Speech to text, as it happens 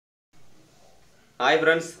Hi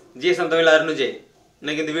friends, GSM Tamil Arunuje.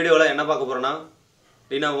 இன்னைக்கு இந்த வீடியோல என்ன பார்க்க போறோம்னா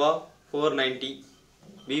lenovo 490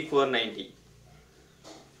 b490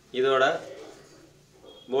 இதோட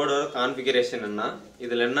போர்டோட கான்ஃபிகரேஷன் என்ன,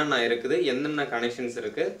 இதுல என்னென்ன இருக்குது, என்னென்ன கனெக்ஷன்ஸ்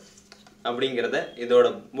இருக்கு அப்படிங்கறத இதோட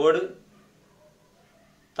போர்டு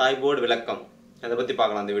தாய் போர்டு விளக்கம் அத பத்தி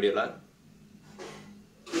பார்க்கலாம் இந்த வீடியோல.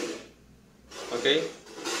 ஓகே,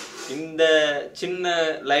 இந்த சின்ன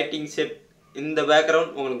லைட்டிங் செட் இந்த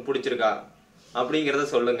பேக்ரவுண்ட் உங்களுக்கு பிடிச்சிருக்கா அப்படிங்கறத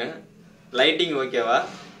சொல்லுங்க. லைட்டிங் ஓகேவா,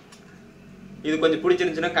 இது கொஞ்சம்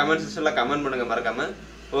பிடிச்சிருந்துச்சுன்னா கமெண்ட் செக்ஷன்ல கமெண்ட் பண்ணுங்க மறக்காம.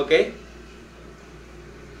 ஓகே,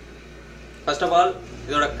 ஃபர்ஸ்ட் ஆஃப் ஆல்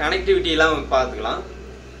இதோட கனெக்டிவிட்டி எல்லாம் பார்த்துக்கலாம்.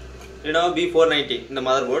 lenovo b490 இந்த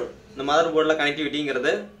மதர் போர்டில்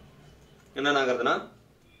கனெக்டிவிட்டிங்கிறது என்னென்னங்கிறதுனா,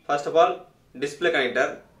 first of all display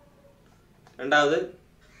connector, ரெண்டாவது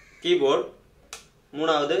கீபோர்டு,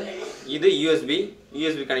 மூணாவது இது யூஎஸ்பி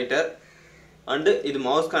கனெக்டர், அண்டு இது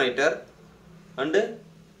மவுஸ் கனெக்டர், அண்டு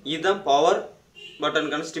இதுதான் power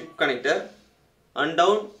பட்டனுக்கான ஸ்டிப் connector, and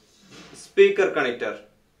down speaker connector.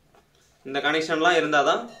 இந்த கனெக்ஷன்லாம் இருந்தால்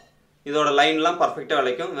தான் இதோட லைன்லாம்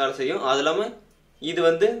பர்ஃபெக்டாக வேலை செய்யும். அது இல்லாமல் இது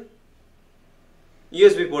வந்து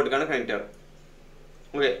யூஎஸ்பி போர்ட்டுக்கான கனெக்டர்.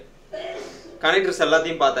 ஓகே, கனெக்டர்ஸ்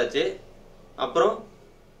எல்லாத்தையும் பார்த்தாச்சு. அப்புறம்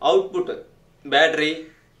output battery,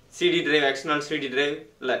 CD drive, external CD drive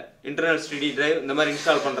இல்லை இன்டர்னல் சிடி டிரைவ் இந்த மாதிரி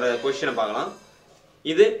இன்ஸ்டால் பண்ணுற பொசிஷனை பார்க்கலாம்.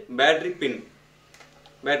 இது பேட்டரி பின்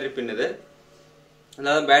இது,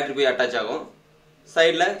 அதாவது பேட்டரி போய் அட்டாச் ஆகும்.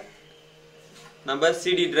 சைடில் நம்ம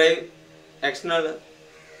சிடி டிரைவ்,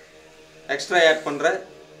 எக்ஸ்ட்ரா ஆட் பண்ணுற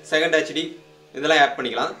செகண்ட் ஹெச்டி இதெல்லாம் ஆட்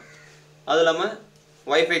பண்ணிக்கலாம். அது இல்லாமல்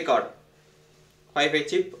wifi card, wifi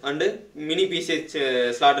chip and mini PCH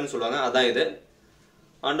ஸ்லாட்னு சொல்லுவாங்க, அதான் இது.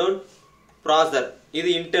 அண்ட் ஒன் ப்ராசர், இது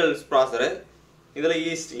இன்டெல் ப்ராசரு. இதில்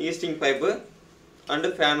ஈஸ்டிங் பைப்பு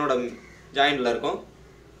அண்டு ஃபேனோட ஜாயிண்டில் இருக்கும்.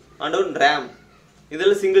 அண்ட் ஒன் ரேம்,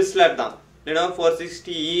 இதில் சிங்கிள் ஸ்லாட் தான். lenovo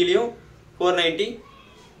 460லையும்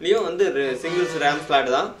 490லையும் வந்து சிங்கிள்ஸ் ரேம்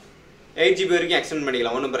ஸ்லாட் தான். 8GB வரைக்கும் எக்ஸ்டெண்ட்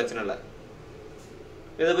பண்ணிக்கலாம், ஒன்றும் பிரச்சனை இல்லை.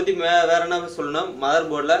 இதை பற்றி வேற என்ன சொல்லணும்னா, மதர்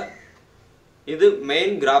போர்டில் இது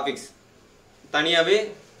மெயின் கிராஃபிக்ஸ் தனியாகவே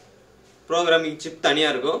ப்ரோக்ராமிங் சிப்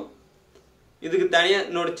தனியாக இருக்கும். இதுக்கு தனியாக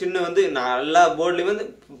இன்னொரு சின்ன வந்து எல்லா போர்ட்லேயும் வந்து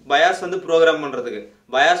பயாஸ் வந்து ப்ரோக்ராம் பண்ணுறதுக்கு,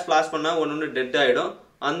 பயாஸ் ஃப்ளாஷ் பண்ணால் ஒன்று டெட் ஆகிடும்.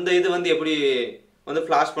 அந்த இது வந்து எப்படி வந்து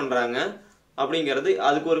ஃப்ளாஷ் பண்ணுறாங்க அப்படிங்கிறது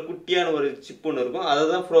அதுக்கு ஒரு குட்டியான ஒரு சிப் ஒன்று இருக்கும், அதை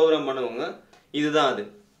தான் ப்ரோக்ராம் பண்ணுவாங்க. இதுதான் அது,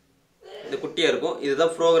 இது குட்டியாக இருக்கும்,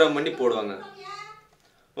 இதுதான் ப்ரோக்ராம் பண்ணி போடுவாங்க.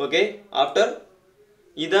 ஓகே, ஆஃப்டர்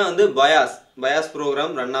இதுதான் வந்து பயாஸ்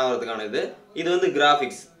ப்ரோக்ராம் ரன் ஆகிறதுக்கான இது வந்து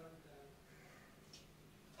கிராஃபிக்ஸ்.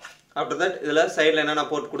 ஆஃப்டர் தட் இதில் சைடில் என்னென்ன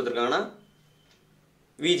போர்ட் கொடுத்துருக்காங்கன்னா,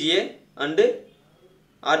 VGA and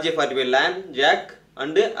RJ45 LAN jack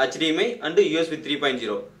and HDMI and USB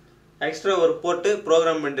 3.0 extra ஒரு போர்ட்டு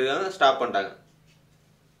ப்ரோக்ராம் பண்ணிருக்காங்க, ஸ்டாப் பண்ணிட்டாங்க.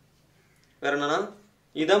 வேற என்னன்னா,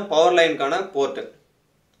 இதுதான் பவர் லைனுக்கான போர்ட்டு,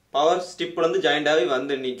 பவர் ஸ்டிப்ல இருந்து ஜாயிண்ட் ஆகி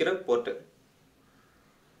வந்து நிற்கிற போர்ட்டு.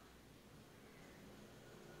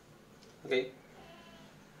 ஓகே,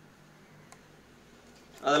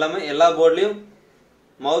 அது இல்லாமல் எல்லா போர்ட்லையும்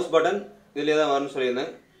மவுஸ் பட்டன் இதுலேயே தான் வரும்னு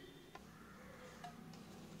சொல்லியிருந்தேன்.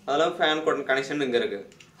 அதெல்லாம் ஃபேன் பட்டன் கனெக்ஷன் இங்கே இருக்கு.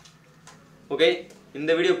 ஓகே,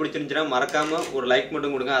 இந்த வீடியோ பிடிச்சிருந்துச்சுன்னா மறக்காம ஒரு லைக்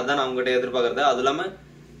மட்டும் கொடுங்க, அதுதான் நான் உங்ககிட்ட எதிர்பார்க்கறது. அது இல்லாமல்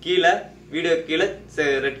கீழே வீடியோ கீழே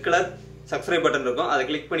ரெட் கலர் சப்ஸ்கிரைப் பட்டன் இருக்கும், அதை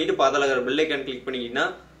கிளிக் பண்ணிட்டு பக்கத்தில் இருக்கிற bell icon click பண்ணிக்கிட்டீங்கன்னா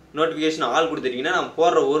notification all கொடுத்துட்டீங்கன்னா நான்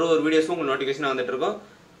போடுற ஒரு வீடியோஸும் உங்களுக்கு நோட்டிஃபிகேஷன் வந்துட்டு இருக்கும்.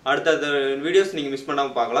 அடுத்த வீடியோஸ் நீங்கள் மிஸ்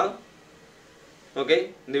பண்ணாமல் பார்க்கலாம். ஓகே,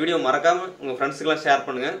 இந்த வீடியோ மறக்காம உங்கள் ஃப்ரெண்ட்ஸுக்கெல்லாம் ஷேர்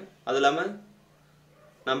பண்ணுங்க. அது இல்லாமல்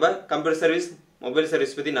நம்ம கம்ப்யூட்டர் சர்வீஸ், மொபைல்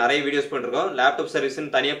சர்வீஸ் பற்றி நிறைய வீடியோஸ் பண்ணிருக்கோம். லேப்டாப்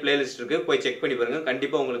சர்வீஸ்னு தனியாக பிளேலிஸ்ட் இருக்கு, போய் செக் பண்ணி பாருங்க,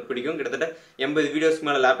 கண்டிப்பாக உங்களுக்கு பிடிக்கும். கிட்டத்தட்ட 80 வீடியோஸ்க்கு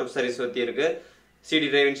மேலே லேப்டாப் சர்வீஸ் பற்றி இருக்கு. CD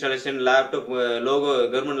drive installation, laptop logo,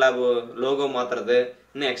 government lab logo மாத்துறது,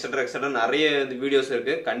 இன்னும் எக்ஸட்ரா நிறைய வீடியோஸ்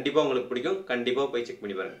இருக்கு. கண்டிப்பாக உங்களுக்கு பிடிக்கும், கண்டிப்பாக போய் செக்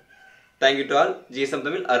பண்ணி பாருங்க. Thank you to all. GSM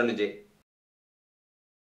Tamil அருண்ஜே.